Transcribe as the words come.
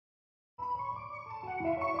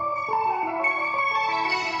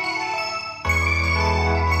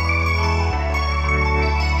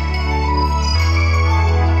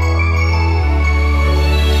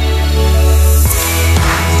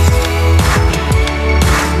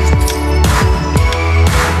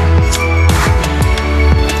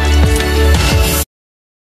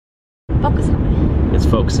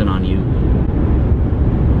Focusing on you.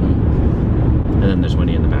 And then there's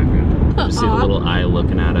Winnie in the background. You see the little eye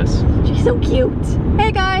looking at us. She's so cute.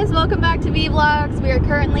 Hey guys, welcome back to Vee Vlogs. We are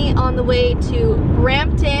currently on the way to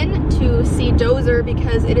Brampton to see Dozer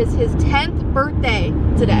because it is his 10th birthday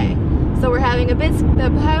today. So we're having a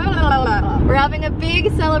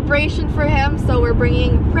big celebration for him. So we're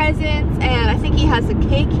bringing presents, and I think he has a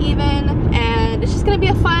cake even, and it's just gonna be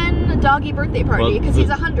a fun doggy birthday party because he's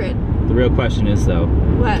 100. The real question is though,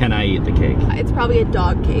 what? Can I eat the cake? It's probably a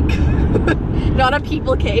dog cake, not a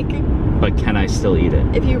people cake. But can I still eat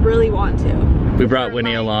it? If you really want to. We brought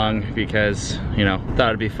Winnie along because, you know, thought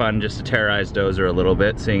it'd be fun just to terrorize Dozer a little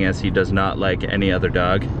bit, seeing as he does not like any other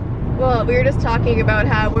dog. Well, we were just talking about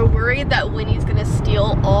how we're worried that Winnie's gonna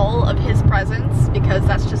steal all of his presents because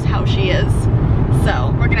that's just how she is.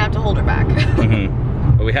 So we're gonna have to hold her back.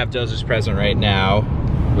 But we have Dozer's present right now,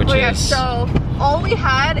 which is... So all we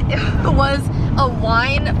had was a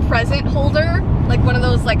wine present holder, like one of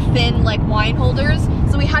those like thin like wine holders.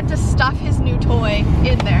 So we had to stuff his new toy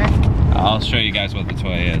in there. I'll show you guys what the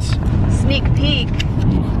toy is. Sneak peek.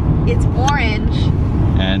 It's orange.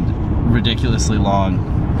 And ridiculously long.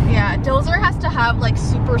 Yeah, Dozer has to have like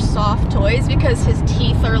super soft toys because his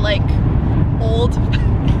teeth are like old.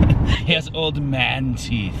 He has old man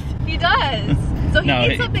teeth. He does. So he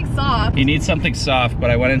needs something soft. He needs something soft, but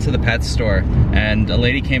I went into the pet store and a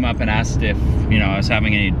lady came up and asked if, you know, I was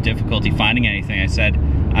having any difficulty finding anything. I said,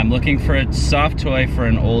 I'm looking for a soft toy for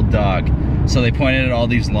an old dog. So they pointed at all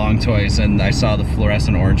these long toys and I saw the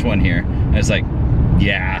fluorescent orange one here. I was like,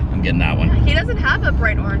 yeah, I'm getting that one. He doesn't have a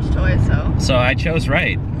bright orange toy, so. So I chose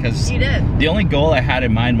right, because you did. The only goal I had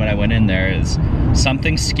in mind when I went in there is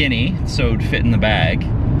something skinny, so it would fit in the bag,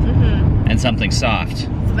 and something soft. So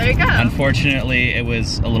there you go. Unfortunately, it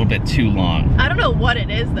was a little bit too long. I don't know what it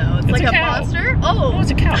is though. It's like a monster? Oh, it's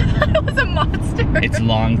a cow. It was a monster. It's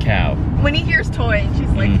long cow. When he hears toy, she's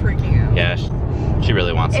like freaking out. Yeah, she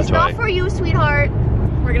really wants the toy. It's not for you, sweetheart.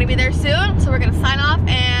 We're gonna be there soon, so we're gonna sign off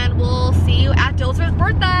and we'll see you at Dozer's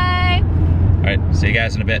birthday. All right, see you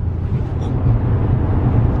guys in a bit.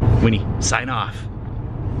 Winnie, sign off.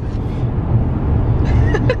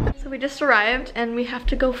 So we just arrived and we have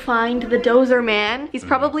to go find the Dozer man. He's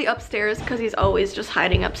probably upstairs because he's always just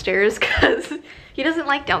hiding upstairs because he doesn't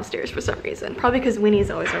like downstairs for some reason. Probably because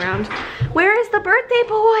Winnie's always around. Where is the birthday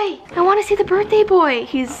boy? I want to see the birthday boy.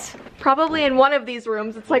 He's probably in one of these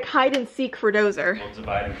rooms. It's like hide and seek for Dozer. Well,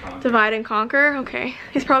 divide and conquer. Divide and conquer? Okay.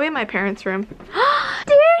 He's probably in my parents' room.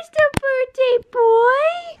 There's the birthday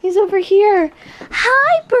boy. He's over here.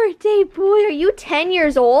 Hi, birthday boy. Are you 10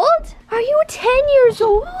 years old? Are you 10 years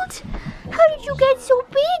old? How did you get so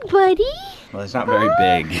big, buddy? Well, he's not very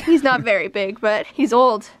big. He's not very big, but he's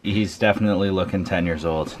old. He's definitely looking 10 years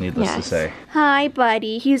old, needless to say. Hi,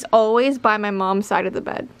 buddy. He's always by my mom's side of the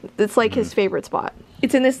bed. It's like his favorite spot.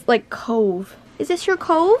 It's in this like cove. Is this your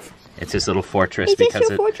cove? It's his little fortress. Is this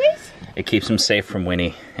your fortress? It keeps him safe from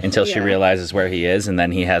Winnie until she realizes where he is, and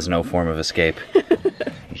then he has no form of escape.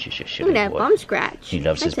 Ooh, that bum scratch. He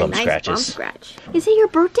loves his bum scratches. Bum scratch. Is it your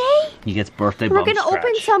birthday? He gets birthday bum scratch. We're gonna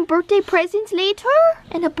open some birthday presents later?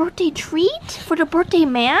 And a birthday treat for the birthday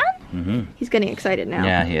man? He's getting excited now.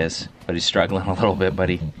 Yeah, he is. But he's struggling a little bit,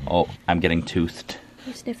 buddy. Oh, I'm getting toothed.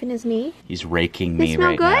 He's sniffing his knee. He's raking me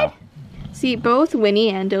right now. Good? See, both Winnie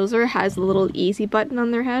and Dozer has a little easy button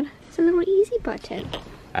on their head. It's a little easy button.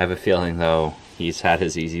 I have a feeling, though, he's had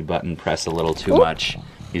his easy button pressed a little too much.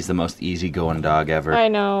 He's the most easygoing dog ever. I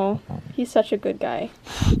know. He's such a good guy.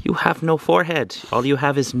 You have no forehead. All you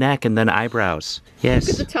have is neck and then eyebrows. Yes.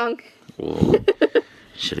 Look at the tongue. Oh,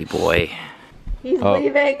 shitty boy. He's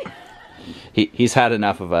leaving. He's had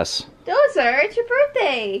enough of us. Dozer, it's your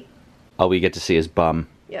birthday. All we get to see is bum.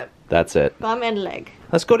 Yep. That's it. Bum and leg.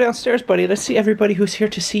 Let's go downstairs, buddy. Let's see everybody who's here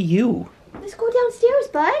to see you. Let's go downstairs,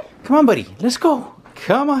 bud. Come on, buddy. Let's go.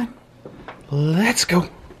 Come on. Let's go.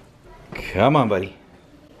 Come on, buddy.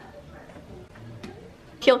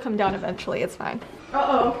 He'll come down eventually. It's fine.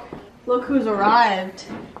 Uh-oh. Look who's arrived.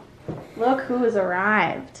 Look who's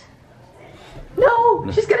arrived. No!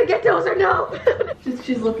 She's gonna get Dozer, no!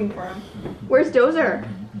 she's looking for him. Where's Dozer?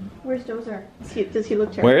 Where's Dozer? Does he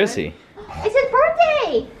look terrified? Where is he? It's his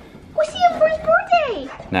birthday! Go see him for his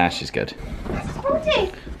birthday! Nah, she's good. It's his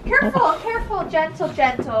birthday. Careful, careful, gentle,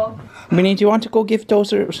 gentle. Minnie, do you want to go give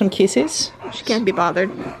Dozer some kisses? She can't be bothered.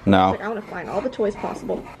 No. Like, I want to find all the toys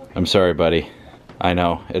possible. I'm sorry, buddy. I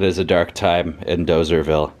know, it is a dark time in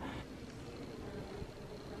Dozerville.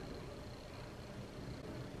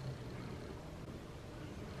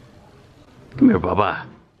 Come here, Bubba.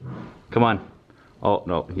 Come on. Oh,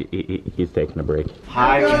 no, he's taking a break.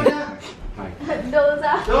 Hi. Dozer.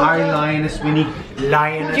 Hi, Lioness Winnie.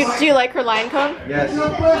 Lioness. Do you like her lion cone? Yes.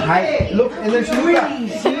 Hi. Look, and there's Winnie.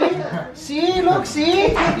 See? Look,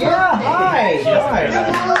 see? Yeah, hi.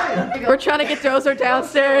 Hi. We're trying to get Dozer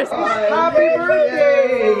downstairs. Happy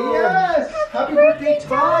birthday. Yes. Happy birthday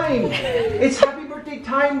time. It's happy birthday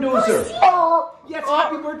time, Dozer. Yes,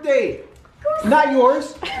 happy birthday. Not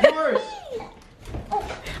yours. Yours.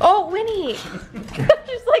 Oh, Winnie.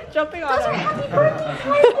 She's like jumping on her. Happy birthday.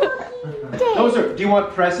 Dozer, do you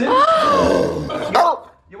want presents?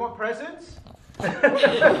 You want presents?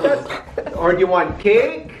 Or do you want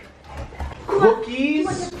cake?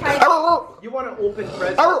 Cookies? You want to open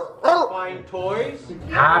presents? Find toys?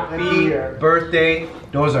 Happy birthday,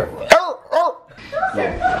 Dozer.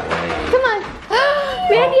 Come on.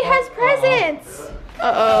 Mandy has presents.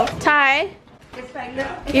 Uh-oh. Ty,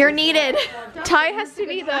 you're needed. Ty has to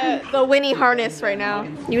be the Winnie harness right now.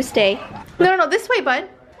 You stay. No, this way, bud.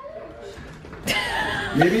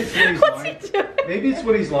 Maybe it's Winnie's What's he doing? Maybe it's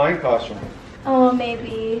Winnie's lion costume. Oh,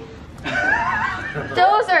 maybe.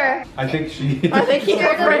 Dozer. I think he's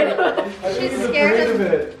afraid of it. She's scared of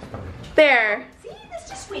it. There. See, that's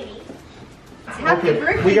just Winnie. It's happy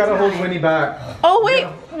birthday. We gotta hold Winnie back. Oh, wait.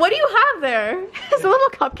 What do you have there? It's a little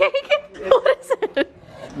cupcake? What is it?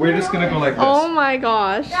 We're just gonna go like this. Oh my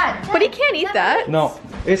gosh. But he can't eat that. No.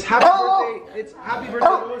 It's happy birthday. It's happy birthday,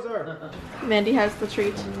 Dozer. Mandy has the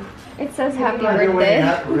treat. It says happy birthday.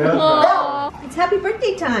 Aww. It's happy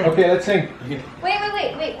birthday time. Okay, let's sing.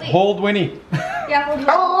 Wait. Hold Winnie. Yeah, hold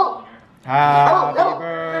on. Happy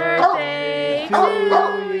birthday Birthday to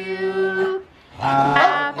you.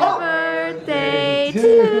 Happy birthday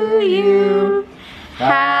to you.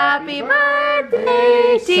 Happy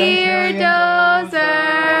birthday, dear Dozer.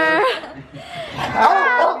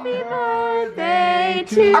 Happy birthday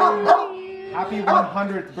to you. Happy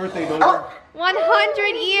 100th birthday, Dozer.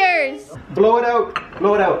 100 years. Blow it out.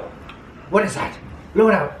 Blow it out. What is that? Blow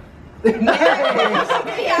it out. Nice.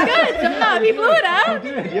 Good job. He blew it out.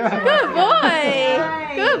 Yeah. Good boy.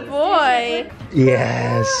 Good boy.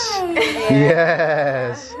 Yes.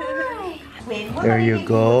 Yes. There you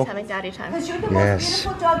go. Having daddy time. Because you're the most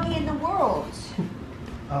beautiful doggy in the world.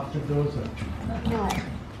 After Dozer.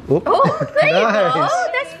 Oh, there you Nice. go.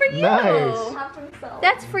 That's for you. Nice.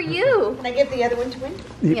 That's for you. Can I give the other one to Winnie?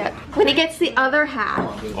 Yeah. When he gets the other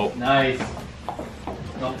half. Oh, nice.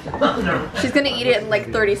 She's gonna eat it in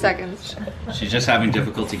like 30 seconds. She's just having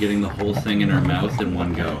difficulty getting the whole thing in her mouth in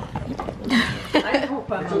one go. I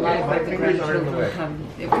hope I'm alive when the grandchildren come.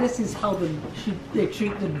 If this is how they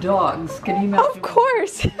treat the dogs, can you imagine? Of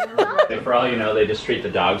course. For all you know, they just treat the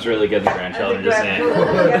dogs really good and the grandchildren just saying.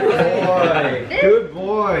 Good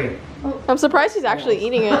boy. I'm surprised he's actually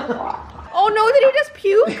eating it. Oh no, did he just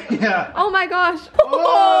puke? Yeah. Oh my gosh.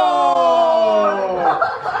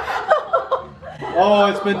 Oh,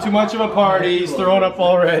 it's been too much of a party. He's throwing up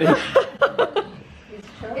already.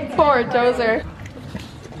 Poor Dozer.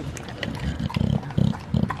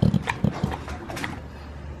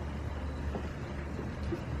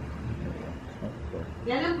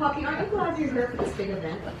 Yeah, no, Poppy, aren't you glad you're here for this big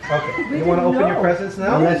event? Okay. You want to open your presents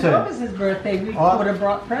now? We didn't know it was his birthday. We would have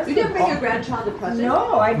brought presents. You didn't bring your grandchild a present?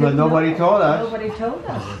 No, I didn't. But nobody told us. Nobody told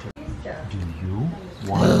us. Do you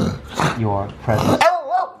want your presents?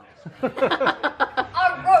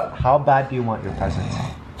 How bad do you want your presents?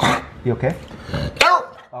 You okay?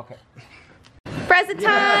 Okay. Present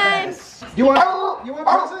time. You want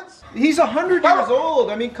presents? He's 100 years old.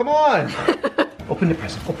 I mean, come on. Open the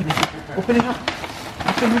present. Open it. Open it up.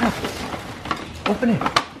 Open it up. Open it.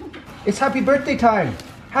 It's happy birthday time.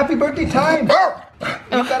 Happy birthday time.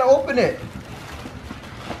 You gotta open it.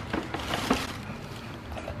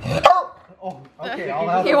 Oh, okay. I'll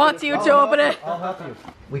help He wants you to open it. I'll help you.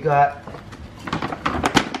 We got.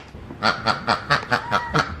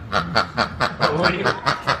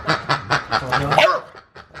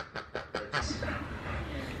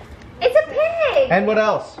 It's a pig. And what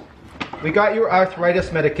else? We got your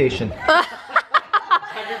arthritis medication.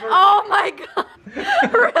 Oh my god.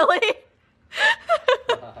 Really?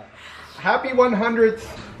 Happy 100th.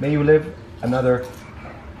 May you live another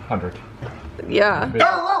 100. Yeah.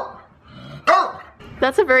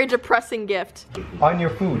 That's a very depressing gift. On your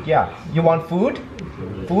food, yeah. You want food?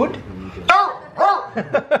 Food?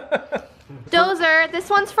 Dozer, this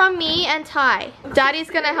one's from me and Ty. Daddy's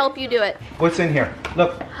gonna help you do it. What's in here?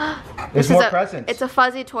 Look. There's This is more presents. It's a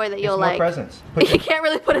fuzzy toy that you'll There's more like. presents. He can't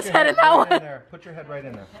really put his head in that one. There. Put your head right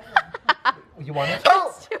in there. You want it?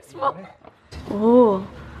 It's too small. Oh,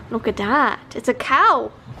 look at that. It's a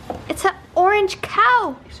cow. It's an orange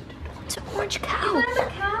cow. It's an orange cow.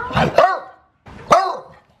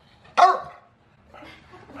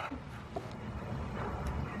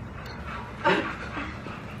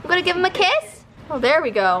 I'm gonna give him a kiss. Oh, there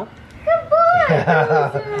we go. Good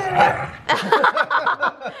boy.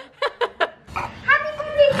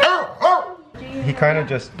 He kind of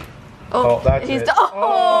just. Oh, Oh, that's he's it.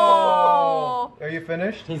 Oh. Are you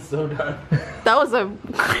finished? He's so done. That was a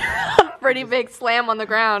pretty big slam on the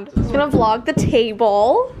ground. I'm gonna vlog the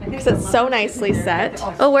table because it's so nicely set.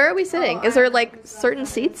 Oh, where are we sitting? Is there like certain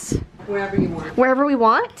seats? Wherever you want. Wherever we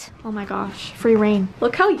want? Oh my gosh, free reign.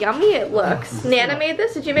 Look how yummy it looks. Nana made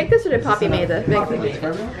this? Did you make this or did Poppy make this?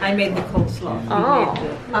 I made the coleslaw. Oh,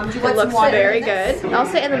 it looks very good. I'll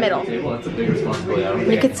sit in the middle. That's a big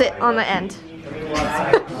responsibility. You could sit on the end.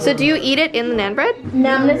 So do you eat it in the naan bread?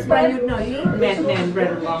 Numbness bread. No, you eat naan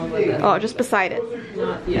bread along with it. Oh, just beside it.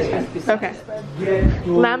 Yes, Okay.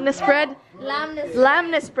 Lamnis bread?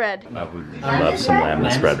 Lamnis bread. I would love some lamb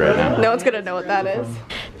spread right now. No one's gonna know what that is.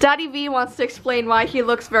 Daddy V wants to explain why he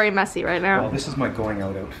looks very messy right Well, now. this is my going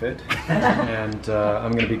out outfit, and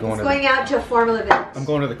I'm gonna be going to. Going out to a formal event. I'm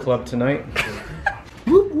going to the club tonight.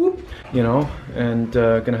 Whoop whoop. You know, and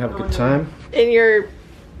gonna have a good time. In your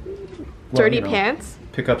dirty you know, pants?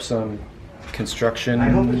 Pick up some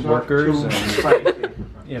construction workers and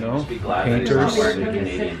you know, painters.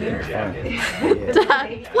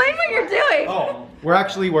 Dad, explain what you're doing. Oh, we're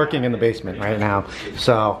actually working in the basement right now,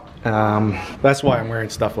 so that's why I'm wearing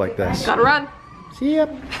stuff like this. Gotta run. See ya.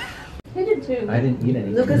 I did too. I didn't eat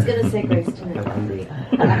anything. Luca's gonna say grace tonight. I'm hungry.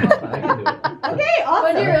 I can do it. Okay,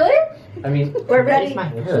 awesome. Would you really? I mean, We're ready, it's my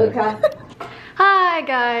hair. Luca. Hi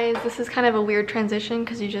guys, this is kind of a weird transition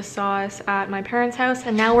because you just saw us at my parents' house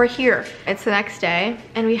and now we're here. It's the next day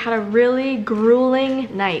and we had a really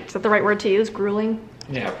grueling night. Is that the right word to use? Grueling?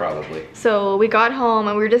 Yeah, probably. So we got home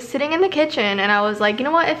and we were just sitting in the kitchen and I was like, you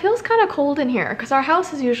know what, it feels kind of cold in here because our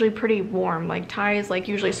house is usually pretty warm. Like Ty is like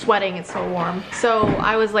usually sweating, it's so warm. So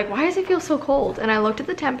I was like, why does it feel so cold? And I looked at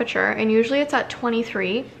the temperature and usually it's at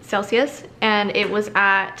 23 Celsius and it was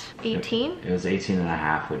at 18. It was 18 and a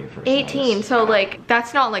half when you first 18, so like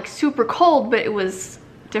that's not like super cold, but it was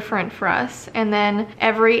different for us. And then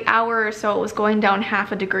every hour or so it was going down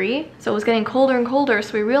half a degree, so it was getting colder and colder.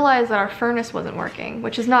 So we realized that our furnace wasn't working,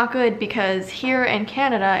 which is not good because here in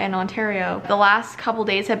Canada and Ontario the last couple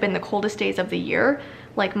days have been the coldest days of the year,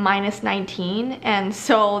 like -19, and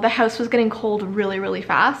so the house was getting cold really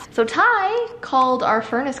fast. So Ty called our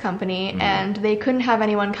furnace company and they couldn't have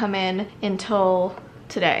anyone come in until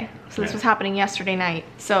today. So this was happening yesterday night.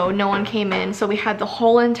 So no one came in. So we had the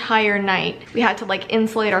whole entire night. We had to like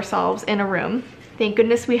insulate ourselves in a room. Thank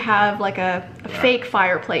goodness we have like a fake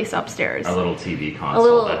fireplace upstairs. A little TV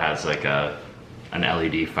console that has like an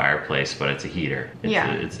LED fireplace, but it's a heater.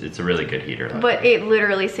 It's a really good heater. But it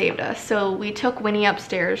literally saved us. So we took Winnie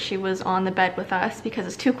upstairs. She was on the bed with us because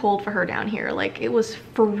it's too cold for her down here. Like it was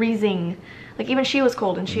freezing. Like even she was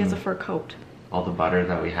cold and she has a fur coat. All the butter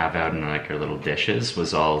that we have out in like our little dishes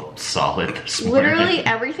was all solid this morning. Literally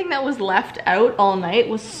everything that was left out all night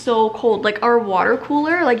was so cold. Like our water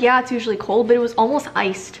cooler, like yeah, it's usually cold, but it was almost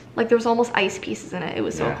iced. Like there was almost ice pieces in it. It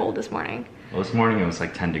was so cold this morning. Well, this morning it was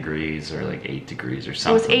like 10 degrees or like 8 degrees or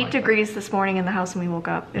something. It was 8 like degrees that. this morning in the house when we woke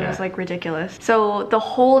up. It was like ridiculous. So the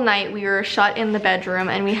whole night we were shut in the bedroom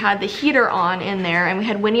and we had the heater on in there and we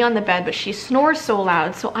had Winnie on the bed, but she snores so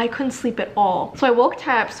loud so I couldn't sleep at all. So I woke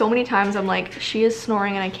Ty up so many times. I'm like, she is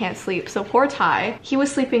snoring and I can't sleep. So poor Ty, he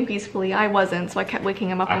was sleeping peacefully. I wasn't, so I kept waking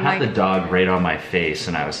him up. I I'm had like, the dog right on my face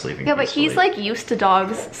and I was sleeping yeah, but peacefully. he's like used to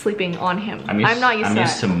dogs sleeping on him. I'm not used to that. I'm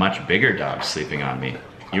used to much bigger dogs sleeping on me.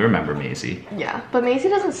 You remember Maisie. Yeah, but Maisie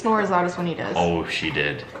doesn't snore as loud as Winnie does. Oh, she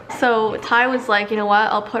did. So Ty was like, you know what,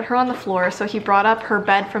 I'll put her on the floor. So he brought up her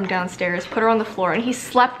bed from downstairs, put her on the floor, and he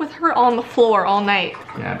slept with her on the floor all night.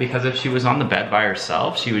 Yeah, because if she was on the bed by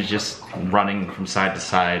herself, she was just running from side to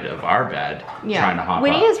side of our bed, trying to hop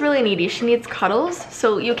Winnie up. is really needy. She needs cuddles,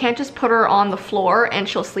 so you can't just put her on the floor and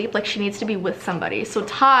she'll sleep. Like she needs to be with somebody. So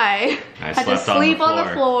Ty had to sleep on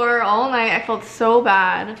the floor all night. I felt so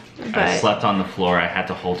bad. But I slept on the floor. I had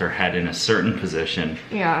to hold her head in a certain position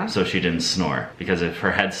so she didn't snore. Because if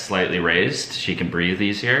her head's slightly raised, she can breathe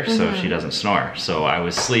easier, so she doesn't snore. So I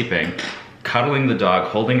was sleeping, cuddling the dog,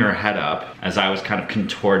 holding her head up as I was kind of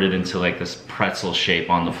contorted into like this pretzel shape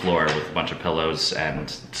on the floor with a bunch of pillows and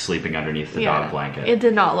sleeping underneath the dog blanket. It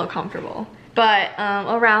did not look comfortable. But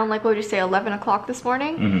around, like, what would you say, 11 o'clock this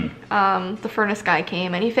morning, Mm-hmm. the furnace guy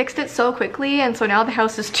came and he fixed it so quickly, and so now the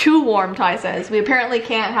house is too warm, Ty says. We apparently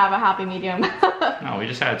can't have a happy medium. No, we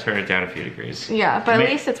just had to turn it down a few degrees. Yeah, but at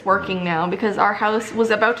least it's working now, because our house was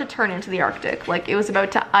about to turn into the Arctic. Like, it was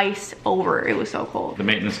about to ice over. It was so cold. The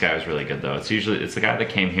maintenance guy was really good though. It's the guy that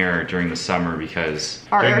came here during the summer because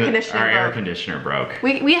Our during air the- conditioner our air broke. conditioner broke.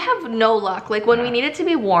 We have no luck. Like, when we Yeah. need it to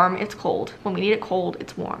be warm, it's cold. When we need it cold,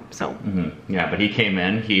 it's warm. So Yeah, but he came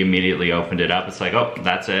in, he immediately opened it up. It's like, oh,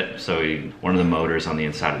 that's it. So one of the motors on the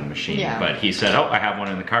inside of the machine. Yeah. But he said, oh, I have one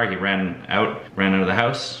in the car. He ran out of the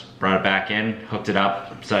house, brought it back in, hooked it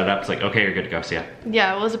up, set it up. It's like, okay, you're good to go. See ya.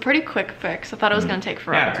 yeah, it was a pretty quick fix. I thought it was gonna take Yeah,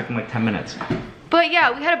 forever. it took him like 10 minutes. But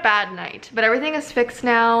yeah, we had a bad night, but everything is fixed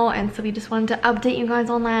now, and so we just wanted to update you guys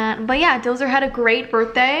on that. But yeah, Dozer had a great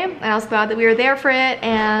birthday, and I was glad that we were there for it,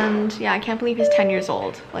 and yeah, I can't believe he's 10 years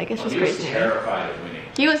old. Like, it's just crazy. terrified of Winnie.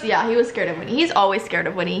 He was scared of Winnie. He's always scared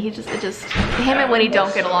of Winnie. Him and Winnie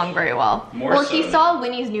don't get along very well. More Well, so he than- saw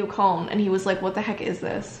Winnie's new comb, and he was like, what the heck is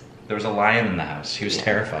this? There was a lion in the house. He was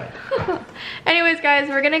terrified. Anyways, guys,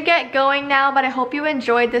 we're gonna get going now, but I hope you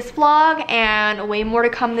enjoyed this vlog, and way more to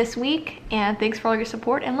come this week. And thanks for all your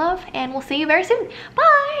support and love, and we'll see you very soon.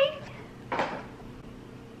 Bye!